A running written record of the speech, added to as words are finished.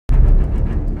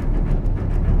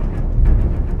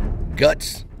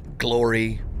Guts,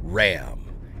 glory, Ram.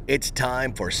 It's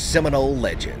time for Seminole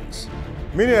Legends.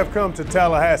 Many have come to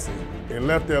Tallahassee and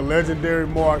left their legendary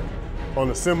mark on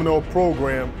the Seminole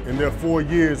program in their 4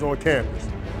 years on campus.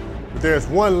 But there's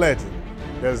one legend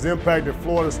that has impacted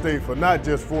Florida State for not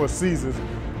just 4 seasons,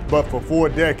 but for 4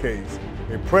 decades,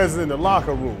 and present in the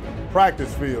locker room,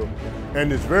 practice field,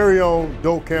 and his very own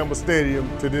Doak Campbell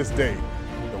Stadium to this day,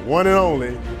 the one and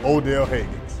only Odell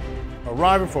Haggins.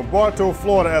 Arriving from Bartow,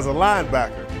 Florida as a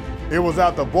linebacker, it was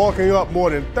after bulking up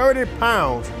more than 30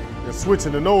 pounds and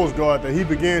switching to nose guard that he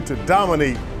began to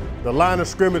dominate the line of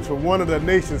scrimmage for one of the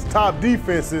nation's top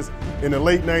defenses in the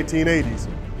late 1980s.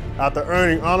 After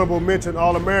earning honorable mention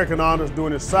All-American honors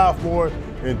during his sophomore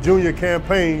and junior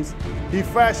campaigns, he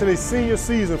fashioned a senior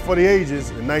season for the ages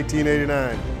in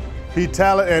 1989. He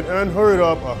tallied an unheard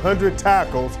of 100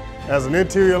 tackles as an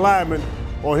interior lineman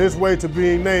on his way to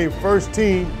being named first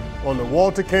team on the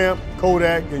Walter Camp,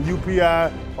 Kodak, and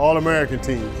UPI All-American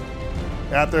teams.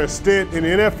 After a stint in the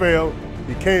NFL,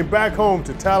 he came back home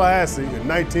to Tallahassee in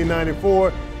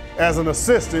 1994 as an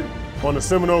assistant on the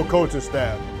Seminole coaching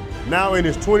staff. Now in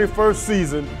his 21st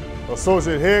season,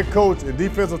 associate head coach and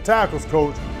defensive tackles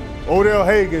coach, Odell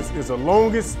Haggins is the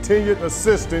longest tenured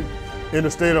assistant in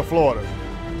the state of Florida.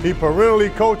 He perennially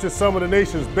coaches some of the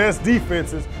nation's best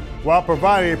defenses while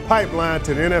providing a pipeline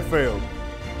to the NFL.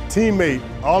 Teammate,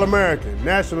 All-American,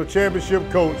 National Championship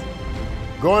coach,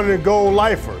 Garnet and Gold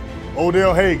lifer,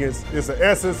 Odell Haggins is the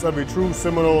essence of a true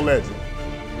Seminole legend.